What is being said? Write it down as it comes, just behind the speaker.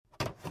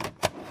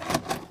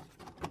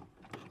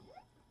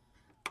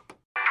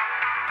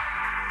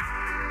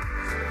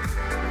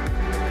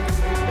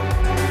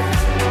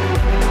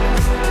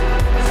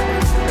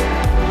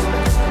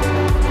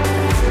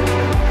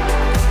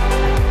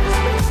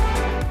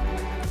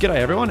G'day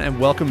everyone and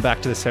welcome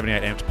back to the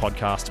 78 Amped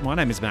podcast. My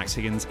name is Max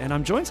Higgins and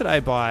I'm joined today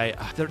by,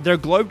 they're a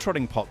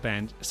globe-trotting pop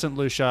band, St.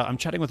 Lucia. I'm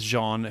chatting with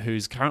Jean,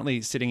 who's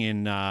currently sitting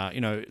in,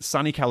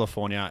 sunny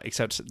California,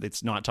 except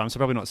it's nighttime, so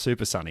probably not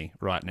super sunny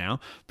right now.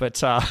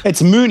 But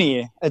it's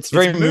moony. It's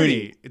very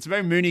moony. It's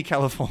very moony,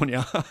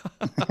 California.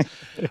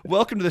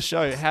 Welcome to the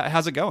show.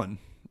 How's it going?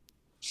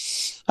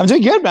 I'm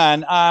doing good,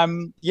 man.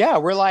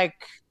 We're like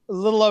a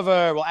little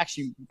over, well,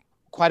 actually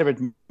quite a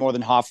bit more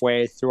than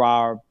halfway through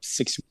our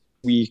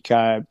 6-week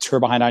tour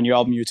behind our new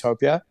album,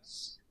 Utopia.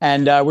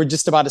 And we're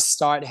just about to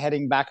start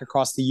heading back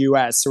across the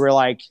US. So we're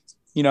like,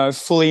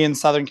 fully in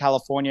Southern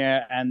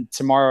California. And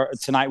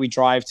tonight we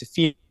drive to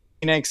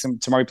Phoenix,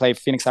 and tomorrow we play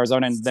Phoenix,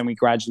 Arizona. And then we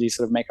gradually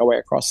sort of make our way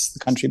across the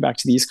country back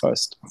to the East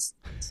Coast.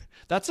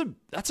 I was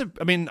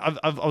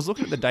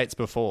looking at the dates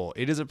before.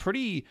 It is a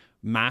pretty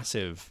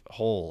massive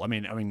haul. I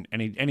mean,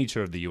 any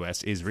tour of the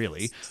US is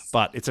really,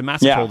 but it's a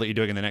massive haul that you're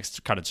doing in the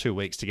next kind of 2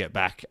 weeks to get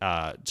back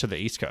to the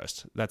East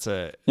Coast. It's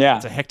a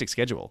hectic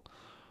schedule.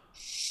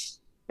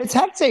 It's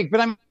hectic,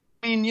 but I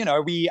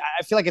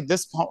feel like at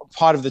this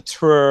part of the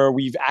tour,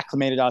 we've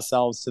acclimated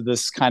ourselves to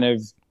this kind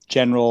of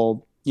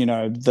general,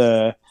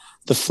 the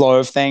flow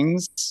of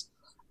things.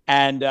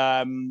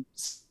 And,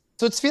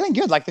 so it's feeling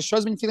good. Like the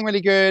show's been feeling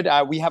really good.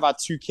 We have our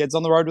 2 kids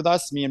on the road with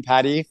us, me and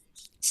Patty.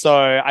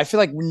 So I feel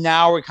like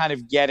now we're kind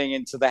of getting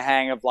into the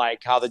hang of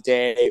like how the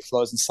day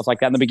flows and stuff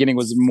like that. In the beginning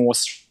was more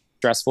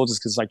stressful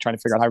just because like trying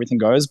to figure out how everything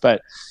goes.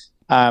 But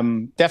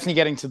definitely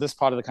getting to this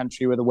part of the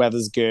country where the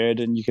weather's good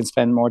and you can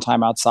spend more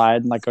time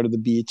outside and like go to the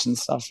beach and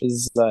stuff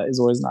is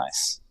always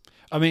nice.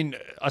 I mean,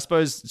 I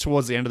suppose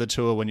towards the end of the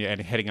tour, when you're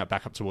heading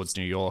back up towards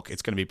New York,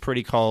 it's going to be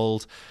pretty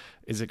cold.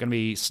 Is it going to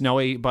be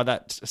snowy by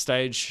that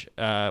stage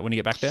when you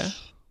get back there?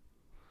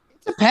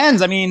 It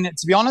depends. I mean,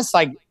 to be honest,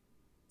 like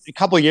a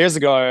couple of years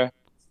ago,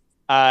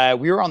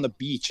 we were on the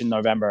beach in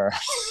November.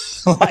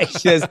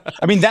 But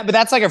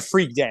that's like a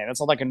freak day.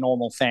 That's not like a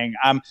normal thing.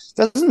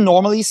 Doesn't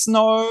normally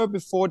snow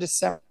before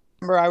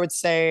December, I would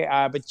say.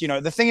 But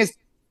the thing is,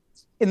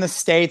 in the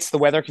States, the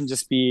weather can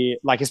just be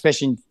like,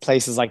 especially in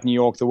places like New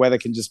York, the weather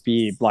can just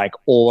be like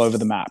all over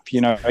the map.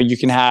 You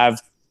can have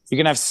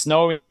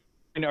snow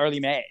in early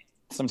May.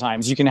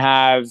 Sometimes you can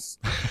have, it's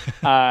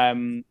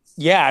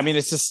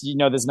just,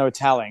 there's no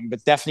telling,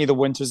 but definitely the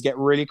winters get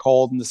really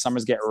cold and the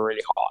summers get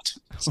really hot.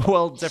 So.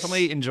 Well,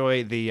 definitely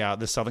enjoy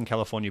the Southern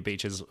California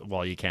beaches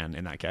while you can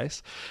in that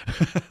case.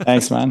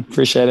 Thanks, man.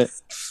 Appreciate it.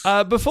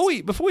 Before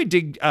we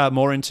dig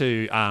more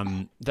into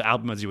the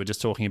album, as you were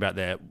just talking about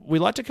there, we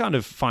like to kind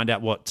of find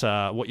out what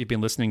you've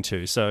been listening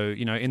to. So,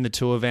 in the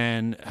tour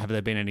van, have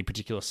there been any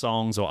particular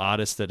songs or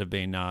artists that have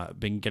been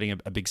getting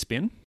a big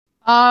spin?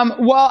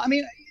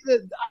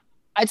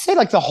 I'd say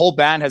like the whole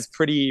band has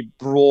pretty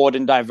broad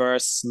and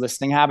diverse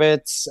listening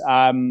habits.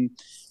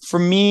 For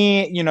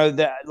me,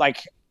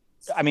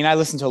 I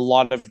listen to a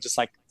lot of just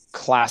like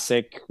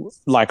classic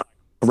like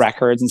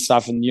records and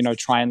stuff, and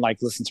try and like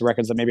listen to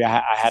records that maybe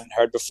I hadn't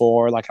heard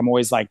before. Like I'm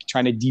always like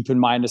trying to deepen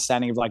my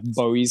understanding of like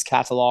Bowie's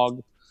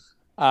catalog.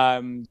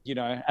 And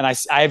I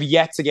have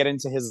yet to get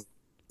into his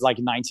like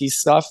 90s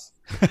stuff.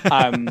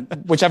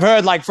 Which I've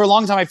heard like for a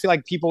long time. I feel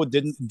like people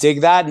didn't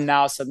dig that, and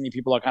now suddenly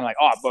people are kind of like,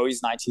 oh,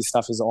 Bowie's 90s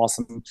stuff is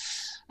awesome.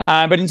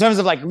 But in terms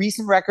of like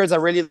recent records, I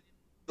really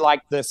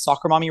like the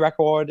Soccer Mommy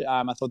record.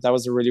 I thought that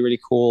was a really, really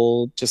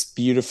cool, just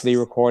beautifully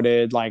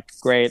recorded, like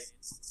great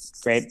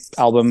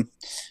album,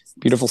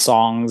 beautiful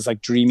songs,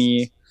 like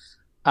dreamy.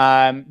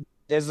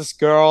 There's this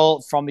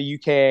girl from the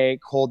UK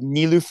called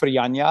Nilu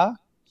Frianya,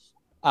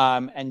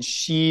 and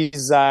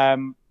she's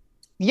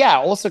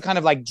also kind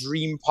of like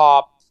dream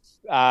pop.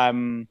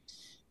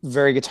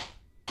 Very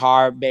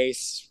guitar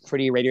bass,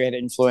 pretty Radiohead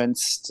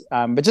influenced,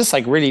 but just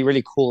like really,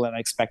 really cool and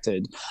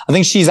unexpected. I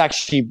think she's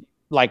actually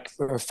like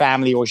her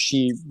family, or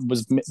she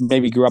was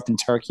maybe grew up in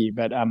Turkey,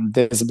 but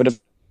there's a bit of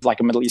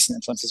like a Middle Eastern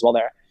influence as well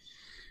there.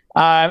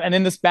 And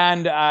then this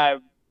band,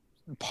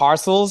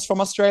 Parcels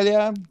from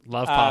Australia.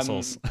 Love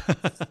Parcels.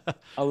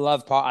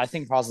 I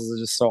think Parcels are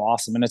just so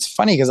awesome, and it's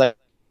funny because I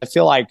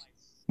feel like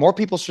more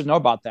people should know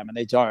about them, and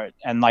they don't.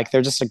 And like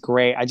they're just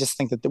I just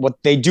think that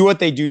what they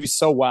do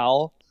so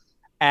well,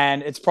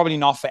 and it's probably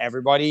not for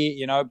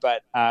everybody,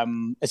 but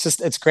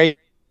it's great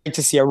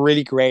to see a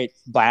really great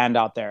band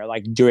out there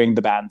like doing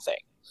the band thing.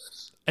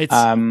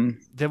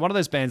 They're one of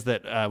those bands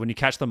that when you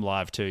catch them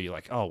live too, you're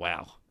like, oh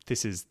wow,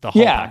 this is the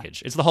whole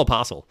package. It's the whole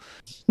parcel.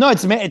 No,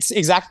 it's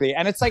exactly,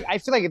 and it's like I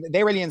feel like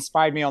they really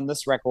inspired me on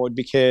this record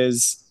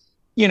because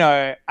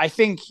I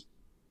think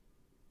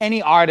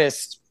any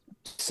artist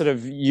sort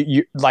of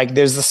you like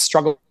there's a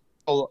struggle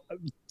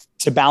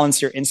to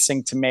balance your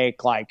instinct to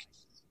make like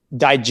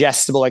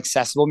digestible,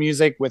 accessible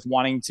music with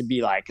wanting to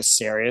be like a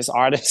serious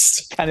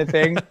artist kind of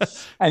thing.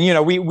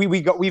 And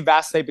we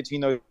vacillate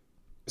between those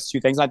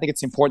 2 things. I think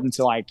it's important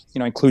to like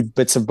include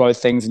bits of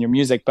both things in your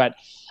music, but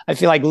I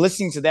feel like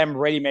listening to them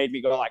really made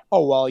me go like,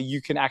 oh well,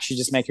 you can actually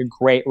just make a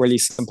great, really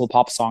simple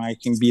pop song.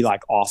 It can be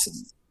like awesome,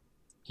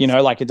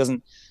 like it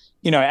doesn't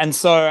and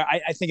so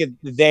I think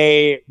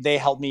they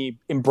helped me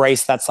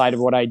embrace that side of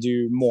what I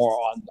do more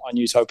on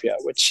Utopia,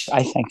 which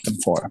I thank them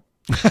for.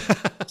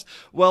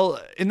 Well,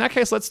 in that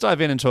case, let's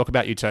dive in and talk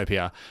about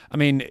Utopia. I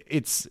mean,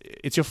 it's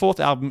your fourth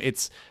album.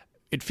 It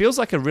feels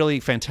like a really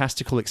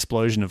fantastical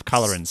explosion of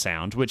color and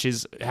sound, which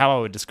is how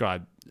I would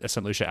describe a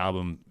St. Lucia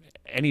album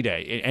any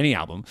day, any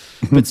album.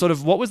 But sort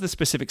of, what was the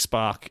specific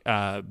spark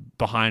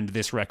behind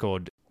this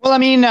record? Well, I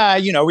mean,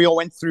 we all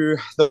went through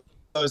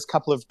those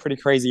couple of pretty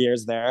crazy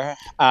years there.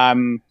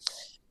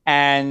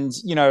 And,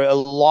 a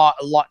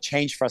lot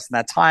changed for us in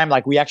that time.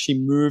 Like, we actually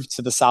moved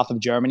to the south of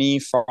Germany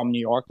from New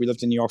York. We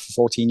lived in New York for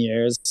 14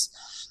 years.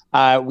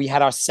 We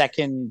had our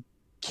second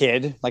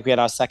kid, like we had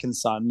our second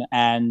son.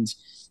 And,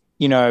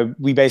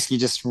 we basically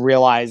just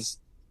realized,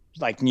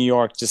 like, New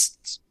York,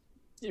 just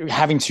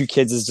having two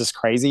kids is just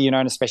crazy, and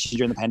especially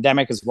during the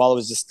pandemic as well. It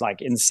was just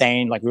like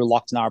insane. Like, we were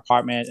locked in our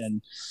apartment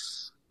and,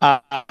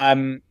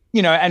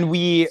 and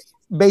we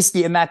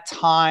basically in that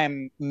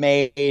time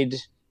made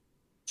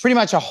pretty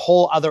much a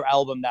whole other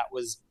album that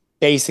was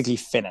basically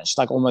finished,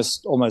 like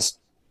almost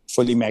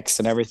fully mixed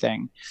and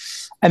everything.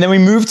 And then we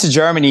moved to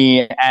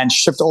Germany and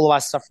shipped all of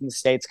our stuff from the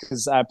States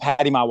because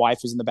Patty, my wife,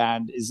 who's in the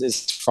band,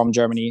 is from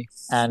Germany,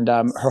 and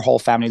her whole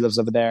family lives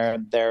over there.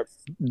 They're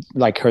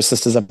like, her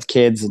sisters have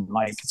kids, and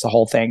like it's a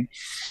whole thing.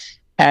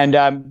 And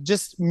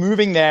just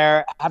moving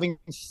there, having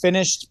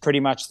finished pretty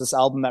much this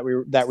album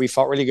that we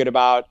felt really good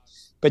about,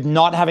 but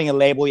not having a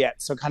label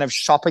yet. So kind of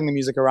shopping the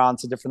music around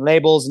to different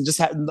labels and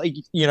just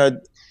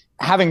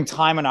having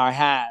time on our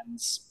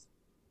hands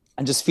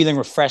and just feeling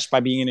refreshed by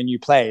being in a new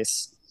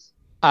place.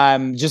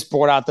 Just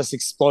brought out this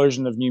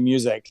explosion of new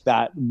music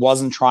that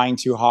wasn't trying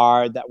too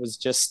hard.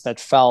 That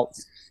felt,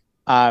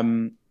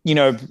 I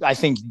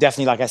think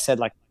definitely, like I said,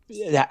 like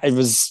it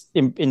was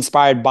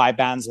inspired by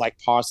bands like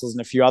Parcels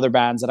and a few other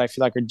bands that I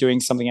feel like are doing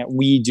something that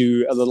we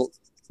do a little,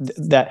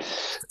 that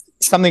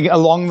something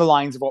along the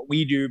lines of what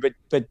we do,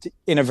 but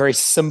in a very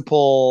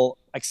simple,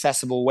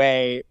 accessible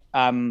way,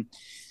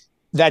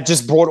 that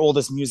just brought all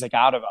this music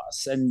out of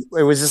us. And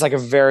it was just like a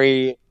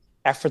very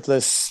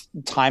effortless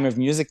time of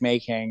music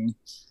making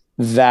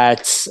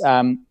that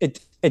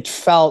it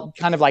felt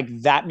kind of like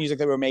that music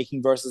that we're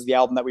making versus the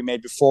album that we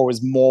made before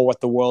was more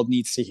what the world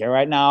needs to hear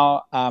right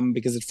now,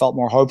 because it felt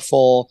more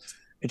hopeful.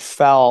 It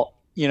felt,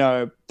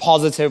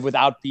 positive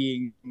without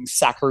being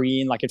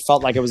saccharine. Like, it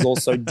felt like it was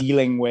also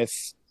dealing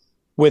with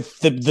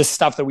the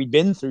stuff that we'd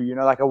been through,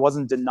 like I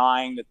wasn't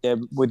denying that there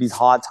were these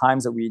hard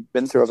times that we'd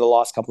been through over the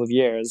last couple of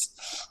years.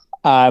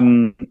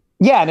 And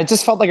it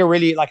just felt like a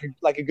really like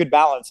a good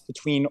balance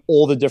between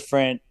all the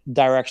different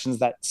directions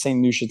that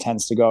St. Lucia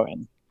tends to go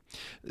in.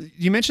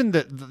 You mentioned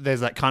that there's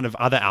that kind of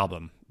other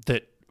album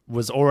that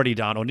was already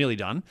done or nearly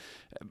done.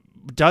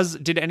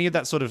 Did any of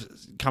that sort of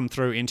come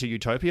through into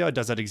Utopia, or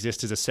does that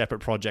exist as a separate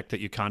project that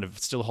you're kind of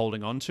still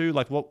holding on to?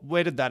 Like,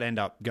 where did that end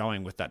up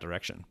going with that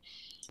direction?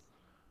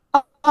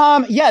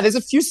 There's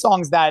a few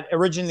songs that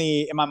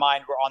originally in my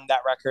mind were on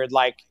that record.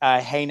 Like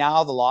 "Hey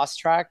Now," the last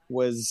track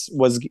was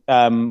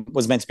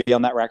meant to be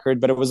on that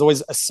record, but it was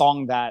always a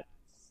song that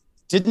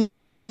didn't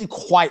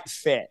quite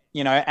fit,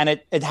 and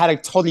it had a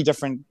totally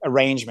different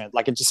arrangement.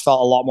 Like, it just felt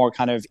a lot more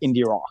kind of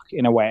indie rock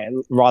in a way,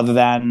 rather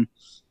than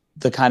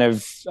the kind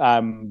of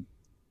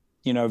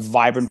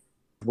vibrant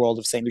world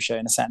of St. Lucia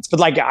in a sense. But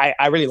like,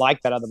 I really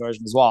like that other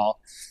version as well.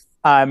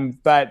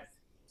 But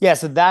yeah,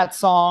 so that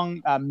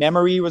song,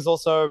 Memory, was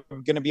also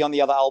going to be on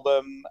the other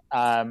album.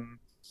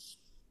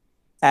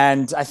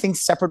 And I think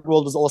Separate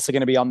World was also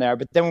going to be on there.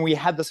 But then when we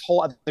had this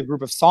whole other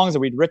group of songs that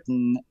we'd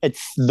written,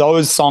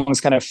 those songs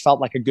kind of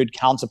felt like a good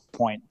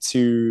counterpoint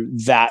to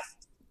that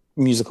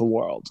musical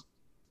world.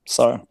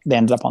 So they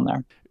ended up on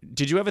there.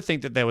 Did you ever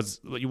think that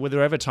were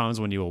there ever times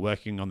when you were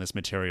working on this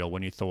material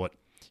when you thought,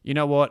 you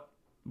know what,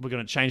 we're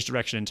going to change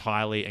direction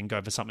entirely and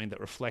go for something that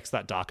reflects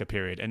that darker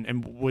period?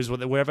 And was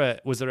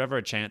there ever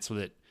a chance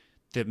that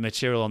the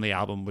material on the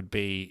album would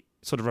be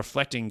sort of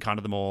reflecting kind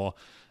of the more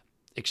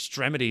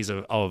extremities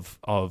of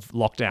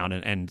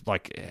lockdown and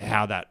like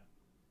how that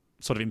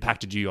sort of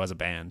impacted you as a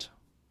band?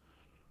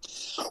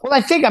 Well,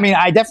 I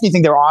definitely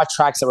think there are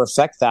tracks that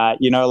reflect that,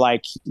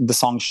 like the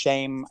song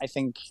Shame. I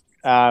think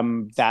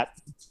that,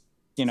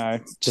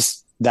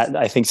 just that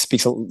I think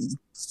speaks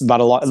about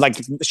a lot, like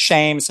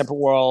Shame, Separate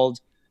World,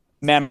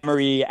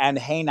 Memory, and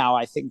Hey Now,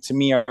 I think to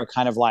me are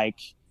kind of like,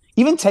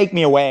 even Take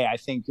Me Away, I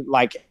think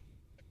like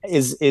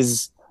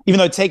is even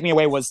though Take Me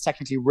Away was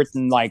technically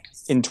written like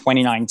in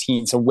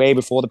 2019, so way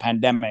before the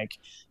pandemic,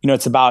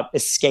 it's about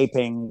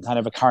escaping kind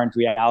of a current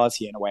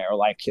reality in a way, or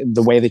like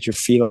the way that you're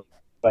feeling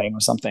or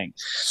something.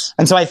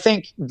 And so I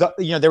think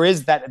there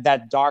is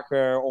that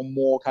darker or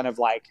more kind of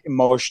like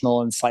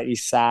emotional and slightly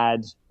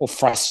sad or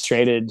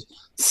frustrated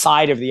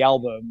side of the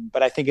album,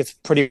 but I think it's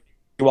pretty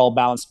well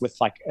balanced with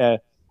like a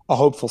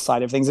hopeful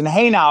side of things. And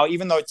Hey Now,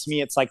 even though to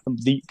me it's like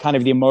the kind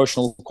of the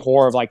emotional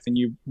core of like the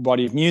new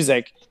body of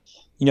music,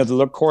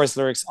 the chorus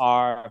lyrics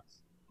are,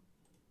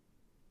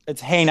 it's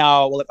 "Hey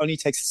Now, well, it only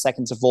takes a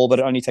second to fall, but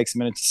it only takes a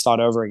minute to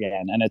start over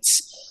again." And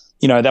it's,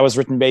 that was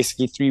written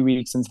basically 3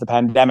 weeks into the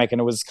pandemic,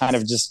 and it was kind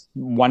of just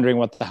wondering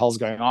what the hell's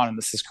going on, and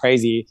this is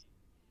crazy.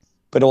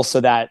 But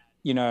also that,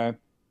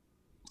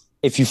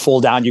 if you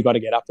fall down, you got to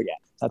get up again.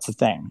 That's the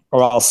thing,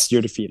 or else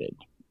you're defeated.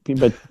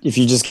 But if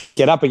you just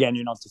get up again,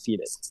 you're not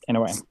defeated in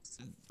a way.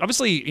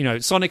 Obviously,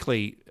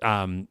 sonically,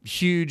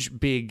 huge,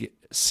 big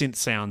synth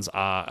sounds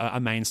are a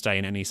mainstay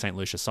in any St.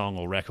 Lucia song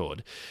or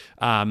record.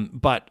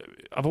 But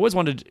I've always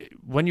wondered,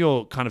 when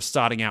you're kind of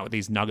starting out with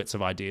these nuggets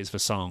of ideas for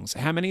songs,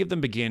 how many of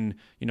them begin,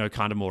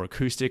 kind of more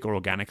acoustic or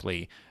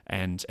organically,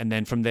 and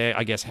then from there,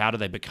 I guess, how do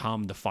they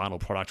become the final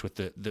product with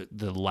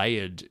the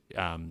layered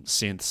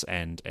synths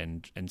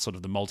and sort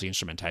of the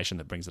multi-instrumentation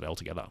that brings it all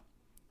together?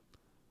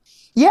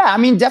 Yeah, I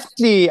mean,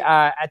 definitely.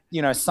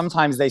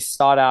 Sometimes they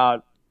start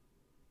out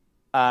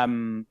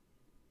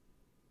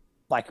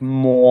like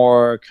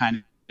more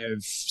kind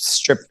of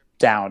stripped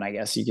down, I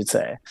guess you could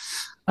say.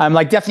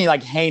 Like definitely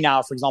like Hey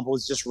Now, for example,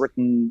 was just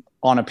written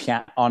on a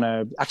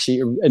piano,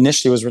 actually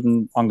initially was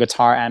written on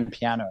guitar and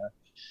piano.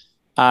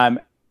 And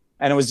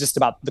it was just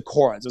about the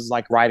chords. It was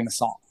like writing a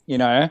song,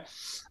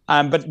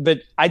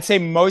 But I'd say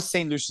most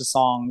St. Lucia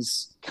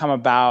songs come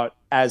about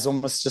as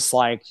almost just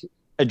like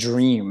a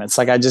dream. It's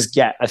like I just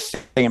get a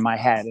thing in my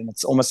head, and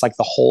it's almost like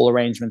the whole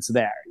arrangement's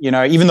there,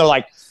 even though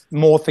like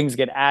more things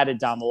get added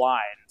down the line.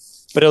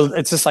 But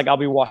it's just like I'll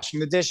be washing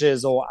the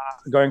dishes or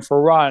going for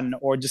a run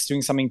or just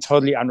doing something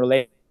totally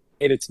unrelated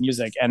to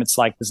music, and it's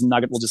like this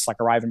nugget will just like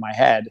arrive in my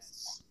head,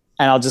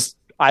 and I'll just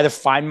either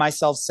find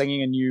myself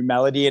singing a new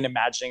melody and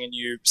imagining a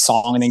new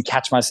song, and then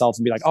catch myself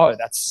and be like, oh,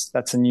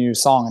 that's a new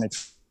song, and it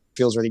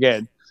feels really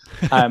good.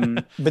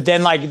 But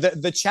then like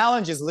the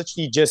challenge is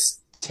literally just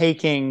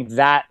taking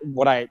that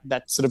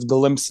sort of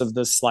glimpse of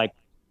this like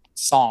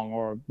song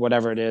or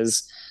whatever it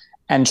is,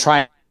 and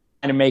trying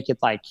to make it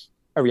like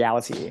a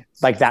reality,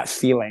 like that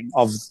feeling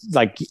of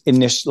like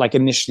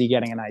initially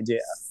getting an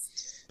idea.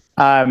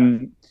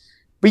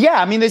 But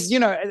yeah, I mean, there's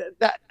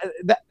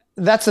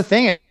that's the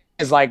thing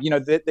is like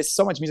there's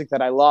so much music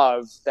that I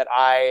love that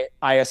I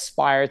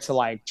aspire to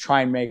like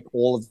try and make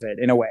all of it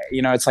in a way.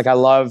 It's like I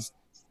love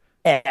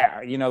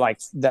Air, like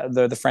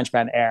the French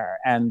band Air,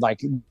 and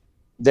like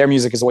their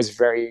music is always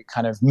very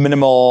kind of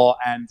minimal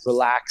and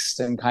relaxed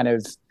and kind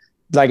of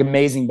like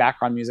amazing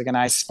background music. And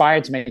I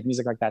aspire to make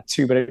music like that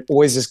too, but it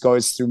always just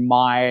goes through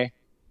my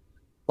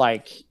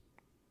like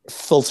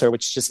filter,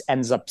 which just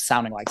ends up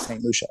sounding like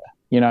St. Lucia.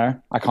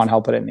 I can't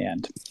help it in the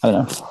end. I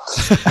don't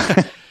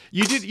know.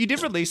 You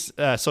did release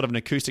sort of an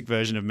acoustic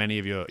version of many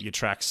of your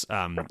tracks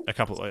a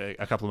couple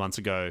of months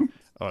ago,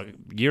 or a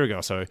year ago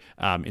or so,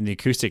 in the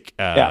acoustic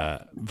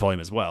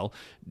volume as well.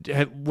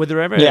 Were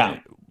there ever? Yeah.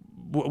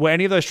 Were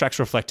any of those tracks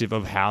reflective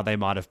of how they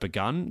might have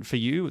begun for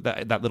you,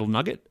 that little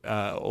nugget?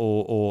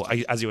 Or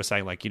as you were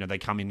saying, like, they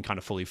come in kind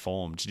of fully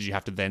formed. Did you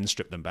have to then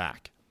strip them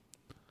back?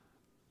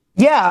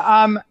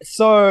 Yeah.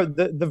 So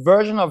the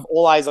version of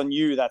All Eyes on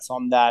You that's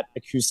on that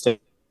acoustic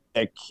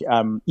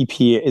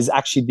EP is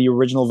actually the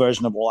original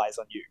version of All Eyes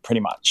on You, pretty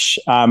much.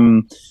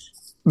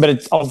 But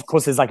it's, of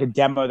course, there's like a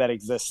demo that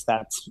exists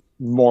that's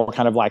more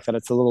kind of like that.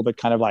 It's a little bit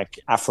kind of like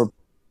Afro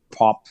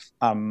pop,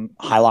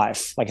 high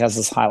life, like has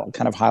this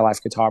kind of high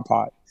life guitar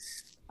part.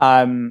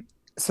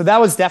 So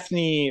that was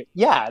definitely,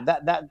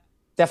 that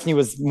definitely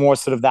was more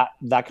sort of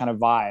that kind of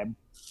vibe.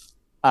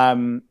 I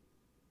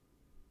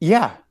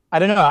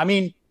don't know. I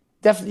mean,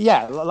 definitely,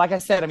 like I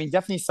said, I mean,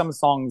 definitely some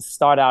songs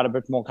start out a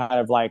bit more kind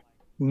of like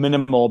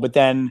minimal, but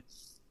then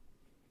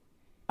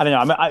I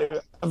don't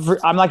know.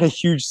 I'm like a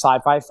huge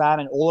sci-fi fan,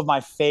 and all of my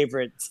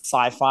favorite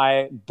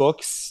sci-fi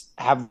books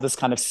have this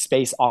kind of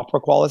space opera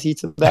quality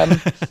to them.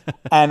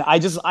 And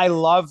I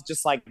love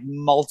just like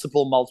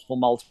multiple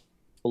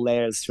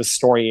layers to a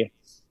story,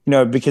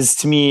 because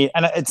to me,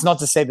 and it's not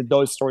to say that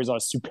those stories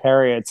are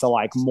superior to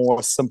like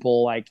more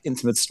simple, like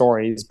intimate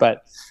stories,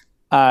 but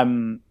I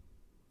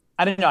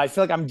don't know. I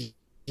feel like I'm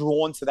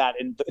drawn to that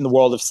in the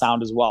world of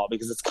sound as well,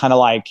 because it's kind of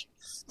like,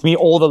 to me,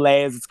 all the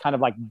layers, it's kind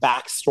of like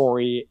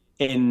backstory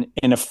in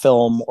a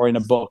film or in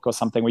a book or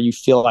something, where you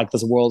feel like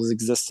this world has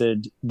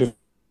existed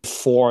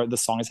before the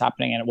song is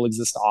happening and it will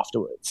exist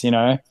afterwards. It's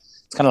kind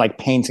of like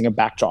painting a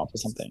backdrop or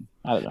something.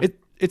 I don't know.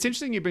 It's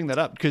interesting you bring that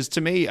up, because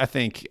to me, I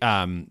think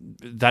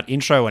that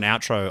intro and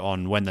outro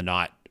on When the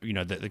Night,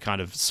 the kind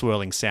of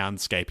swirling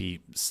soundscapey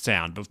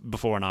sound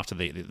before and after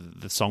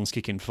the songs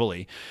kick in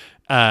fully,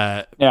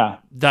 that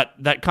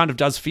kind of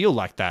does feel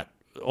like that,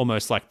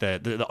 almost like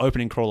the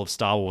opening crawl of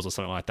Star Wars or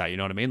something like that. You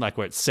know what I mean? Like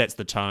where it sets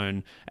the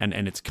tone and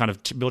it's kind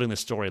of building the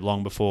story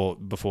long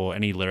before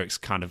any lyrics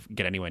kind of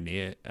get anywhere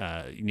near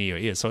your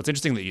ears. So it's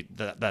interesting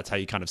that's how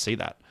you kind of see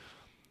that.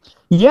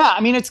 Yeah,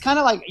 I mean, it's kind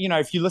of like,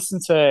 if you listen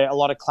to a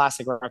lot of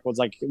classic records,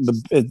 like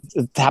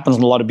it happens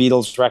on a lot of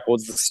Beatles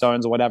records, the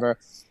Stones or whatever,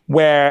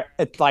 where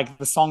it's like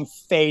the song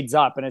fades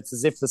up and it's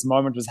as if this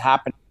moment was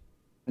happening,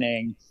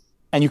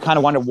 and you kind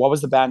of wonder, what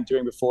was the band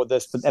doing before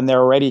this? And they're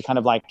already kind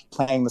of like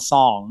playing the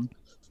song,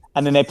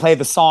 and then they play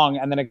the song,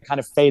 and then it kind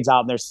of fades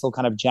out and they're still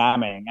kind of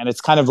jamming. And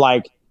it's kind of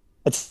like,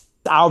 it's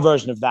our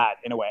version of that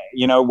in a way,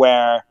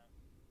 where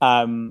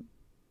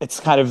it's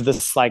kind of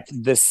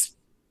this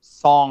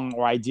song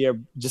or idea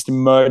just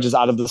emerges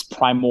out of this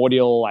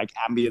primordial like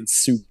ambient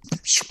soup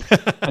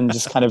and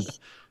just kind of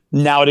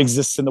now it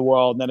exists in the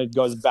world, and then it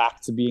goes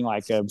back to being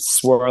like a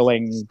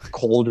swirling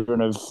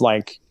cauldron of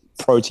like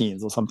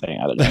proteins or something.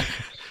 I don't know.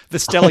 The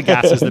stellar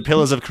gases, the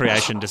pillars of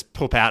creation, just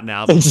poop out an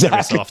album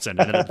every so often,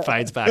 and then it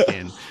fades back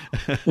in.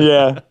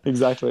 Yeah,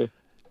 exactly.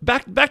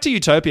 Back to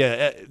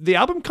Utopia. The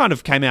album kind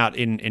of came out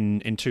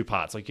in two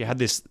parts. Like you had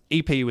this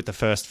EP with the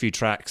first few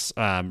tracks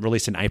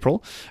released in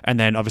April, and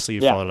then obviously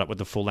you followed it up with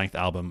the full length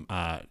album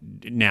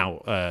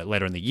now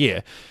later in the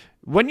year.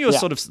 When you're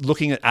sort of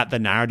looking at the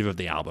narrative of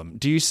the album,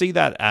 do you see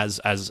that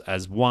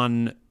as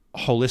one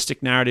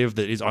holistic narrative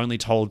that is only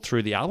told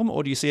through the album,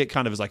 or do you see it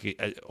kind of as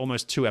like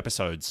almost two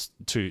episodes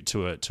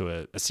to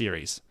a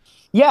series?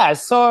 Yeah,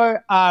 so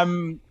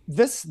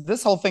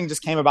this whole thing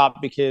just came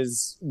about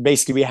because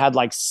basically we had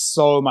like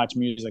so much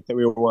music that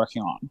we were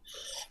working on,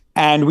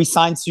 and we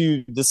signed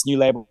to this new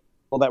label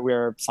that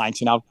we're signed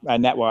to now,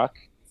 Network.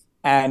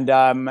 And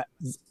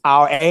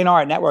our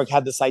A&R at Network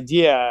had this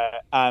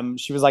idea.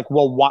 She was like,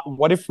 well,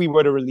 what if we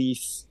were to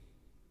release,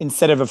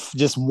 instead of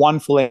just one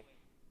full length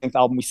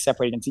album, we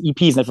separated into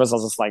EPs? And at first I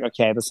was just like,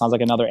 okay, this sounds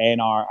like another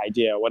A&R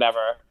idea,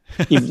 whatever.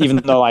 Even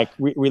though like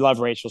we love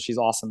Rachel, she's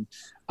awesome.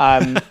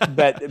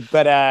 But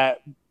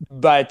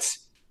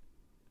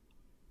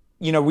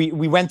you know,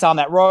 we went down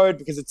that road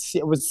because it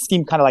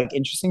seemed kind of like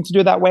interesting to do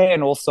it that way,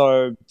 and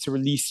also to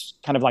release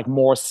kind of like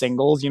more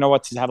singles, you know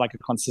what, to have like a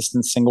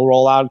consistent single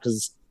rollout,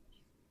 because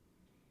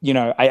you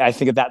know, I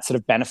think that sort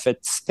of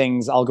benefits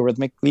things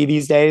algorithmically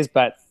these days.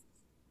 But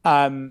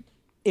in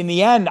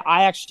the end,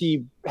 I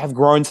actually have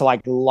grown to like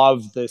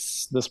love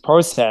this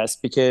process,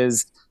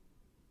 because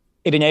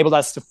it enabled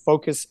us to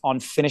focus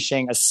on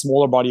finishing a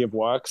smaller body of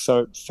work.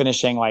 So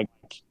finishing like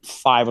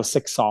 5 or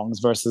 6 songs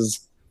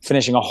versus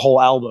finishing a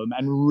whole album,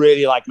 and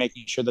really like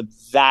making sure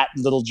that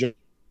little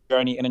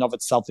journey in and of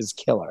itself is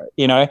killer,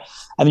 you know.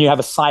 And then you have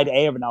a side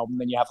A of an album,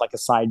 then you have like a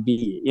side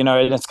B, you know.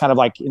 And it's kind of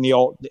like in the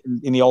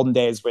olden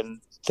days when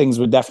things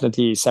were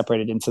definitely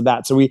separated into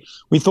that. So we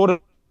thought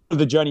of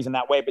the journeys in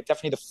that way, but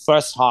definitely the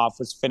first half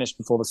was finished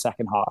before the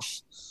second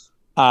half.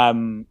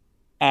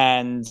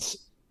 And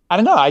I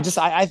don't know.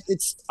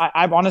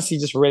 I've honestly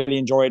just really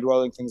enjoyed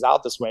rolling things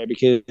out this way,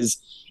 because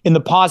in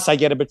the past I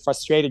get a bit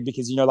frustrated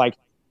because, you know, like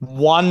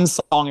one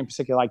song in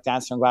particular, like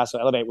Dancing on Glass or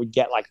Elevate, would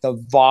get like the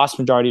vast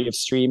majority of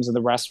streams, and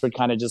the rest would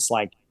kind of just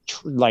like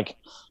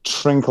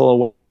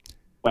trinkle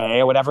away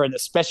or whatever. And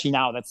especially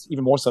now, that's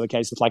even more so the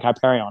case with like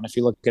Hyperion, if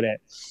you look at it.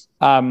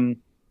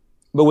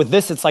 But with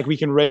this, it's like we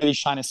can really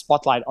shine a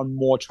spotlight on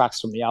more tracks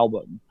from the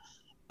album,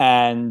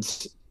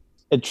 and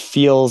it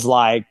feels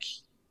like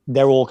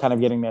they're all kind of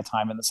getting their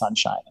time in the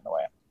sunshine in a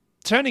way.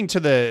 Turning to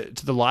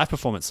the live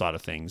performance side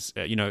of things,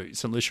 you know,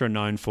 St. Lucia are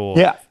known for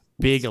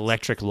big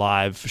electric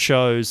live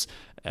shows.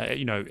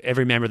 You know,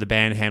 every member of the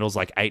band handles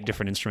like 8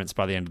 different instruments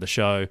by the end of the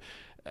show.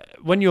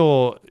 When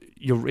you're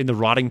in the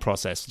writing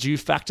process, do you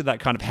factor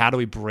that kind of how do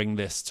we bring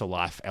this to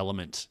life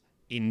element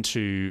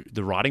into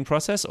the writing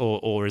process,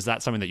 or is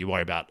that something that you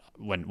worry about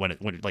when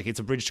like it's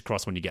a bridge to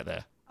cross when you get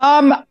there?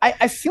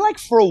 I feel like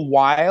for a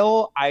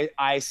while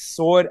I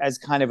saw it as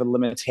kind of a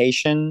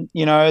limitation,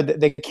 you know.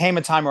 There came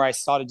a time where I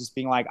started just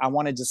being like, I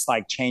want to just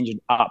like change it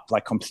up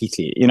like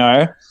completely, you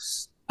know.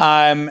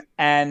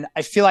 And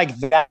I feel like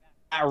that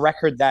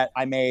record that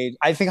I made,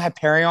 I think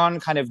Hyperion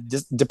kind of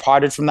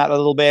departed from that a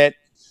little bit.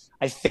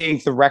 I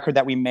think the record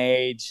that we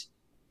made,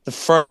 the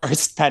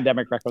first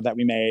Pandemic record that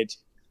we made,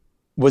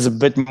 was a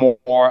bit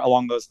more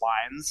along those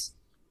lines.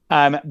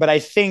 But I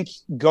think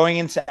going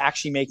into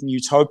actually making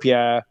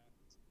Utopia,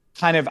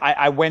 kind of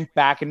I went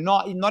back, and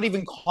not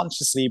even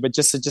consciously, but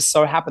just it just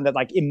so happened that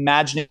like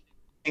imagining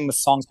the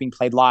songs being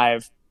played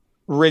live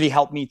really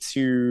helped me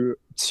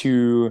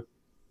to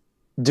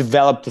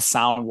develop the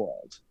sound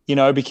world, you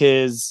know,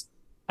 because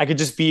I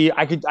just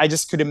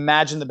could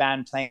imagine the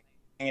band playing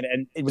it,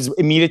 and it was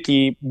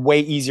immediately way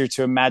easier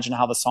to imagine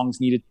how the songs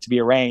needed to be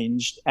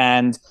arranged.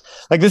 And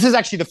like this is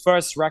actually the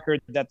first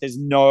record that there's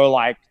no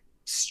like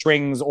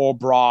strings or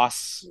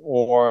brass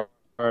or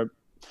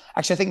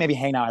actually I think maybe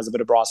Hey Now has a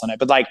bit of brass on it,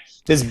 but like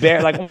there's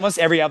like almost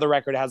every other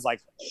record has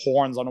like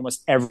horns on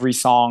almost every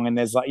song, and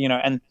there's like, you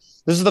know, and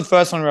this is the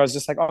first one where I was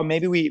just like, oh,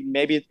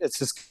 maybe it's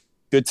just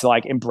good to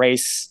like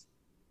embrace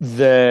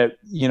the,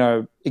 you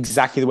know,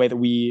 exactly the way that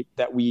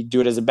we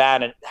do it as a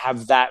band, and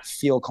have that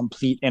feel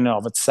complete in and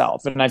of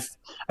itself. And I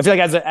feel like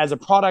as a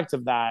product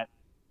of that,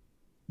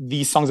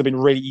 these songs have been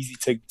really easy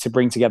to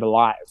bring together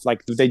live.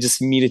 Like they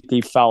just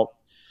immediately felt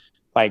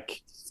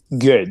like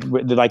good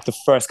with like the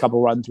first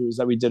couple run throughs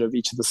that we did of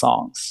each of the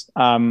songs.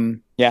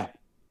 Yeah.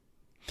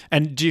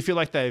 And do you feel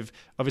like they've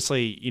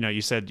obviously, you know,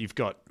 you said you've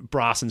got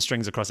brass and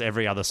strings across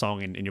every other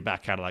song in your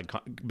back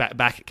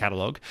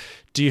catalog.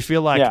 Do you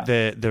feel like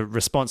the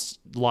response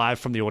live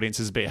from the audience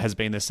has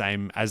been the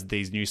same as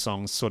these new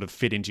songs sort of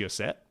fit into your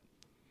set?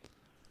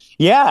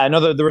 Yeah, I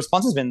know the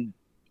response has been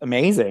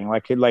amazing.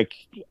 Like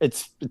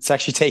it's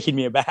actually taking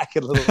me aback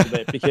a little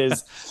bit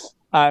because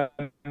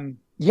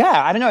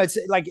yeah, I don't know. It's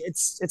like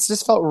it's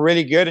just felt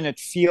really good, and it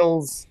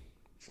feels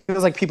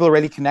like people are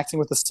really connecting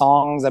with the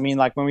songs. I mean,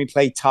 like when we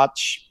play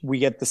Touch, we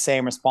get the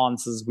same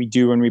response as we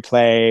do when we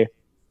play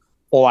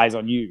All Eyes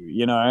on You,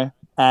 you know.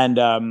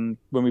 And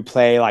when we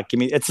play like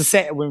it's the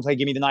same when we play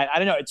Give Me the Night. I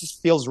don't know, it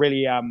just feels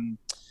really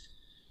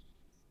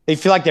they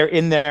feel like they're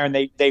in there, and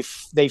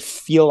they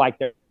feel like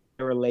they're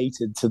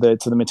related to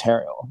the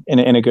material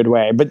in a good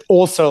way. But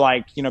also,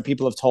 like, you know,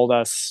 people have told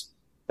us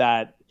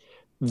that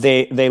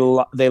they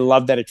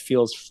love that it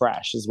feels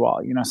fresh as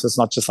well, you know. So it's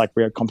not just like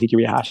we're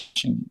completely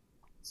rehashing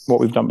what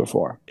we've done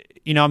before.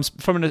 You know, I'm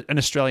from an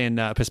Australian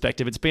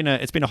perspective. It's been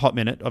a hot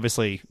minute,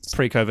 obviously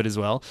pre-COVID as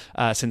well,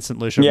 since St.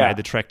 Lucia made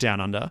the trek down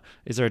under.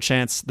 Is there a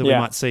chance that we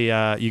might see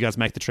you guys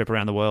make the trip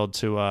around the world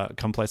to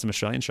come play some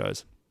Australian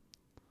shows?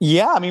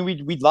 Yeah, I mean,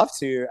 we'd love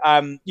to.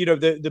 You know,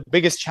 the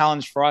biggest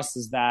challenge for us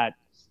is that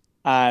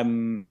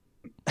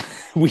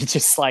we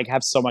just like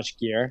have so much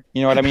gear.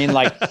 You know what I mean?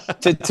 Like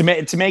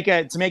to make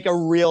a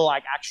real,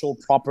 like, actual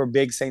proper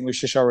big St.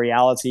 Lucia show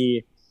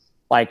reality,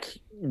 like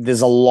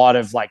there's a lot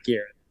of like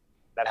gear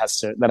that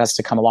has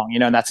to come along, you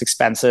know, and that's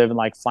expensive, and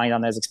like flying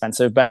down there is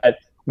expensive, but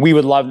we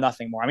would love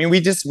nothing more. I mean,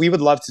 we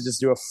would love to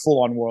just do a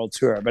full on world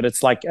tour, but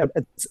it's like,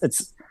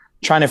 it's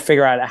trying to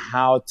figure out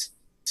how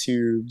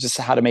to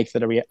make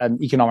that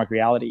an economic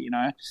reality, you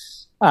know?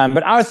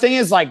 But our thing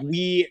is like,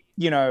 we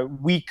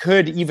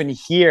could even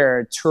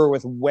here tour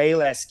with way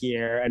less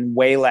gear and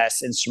way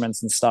less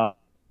instruments and stuff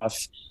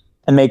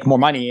and make more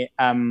money.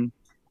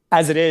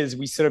 As it is,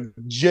 we sort of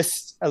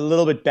just a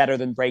little bit better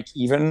than break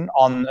even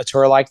on a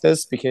tour like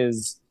this,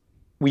 because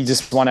we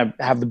just want to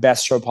have the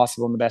best show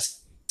possible and the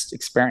best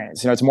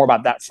experience. You know, it's more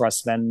about that for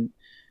us than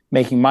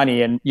making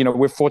money. And, you know,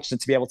 we're fortunate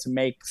to be able to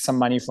make some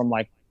money from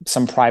like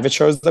some private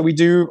shows that we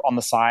do on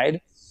the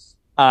side.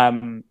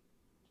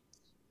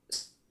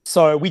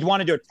 So we'd want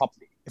to do it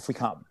properly if we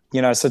come,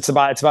 you know, so it's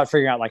about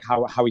figuring out like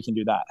how we can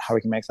do that, how we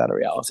can make that a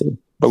reality,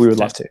 but we would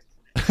love to.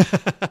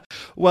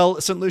 Well,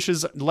 St.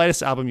 Lucia's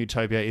latest album,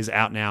 Utopia, is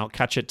out now.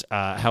 Catch it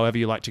however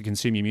you like to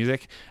consume your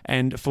music.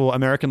 And for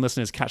American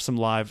listeners, catch them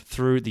live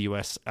through the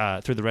US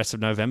through the rest of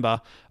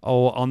November,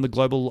 or on the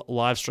global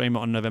live stream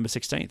on November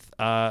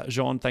 16th.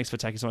 Jean, thanks for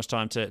taking so much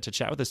time to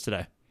chat with us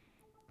today.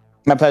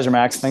 My pleasure,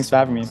 Max. Thanks for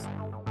having me.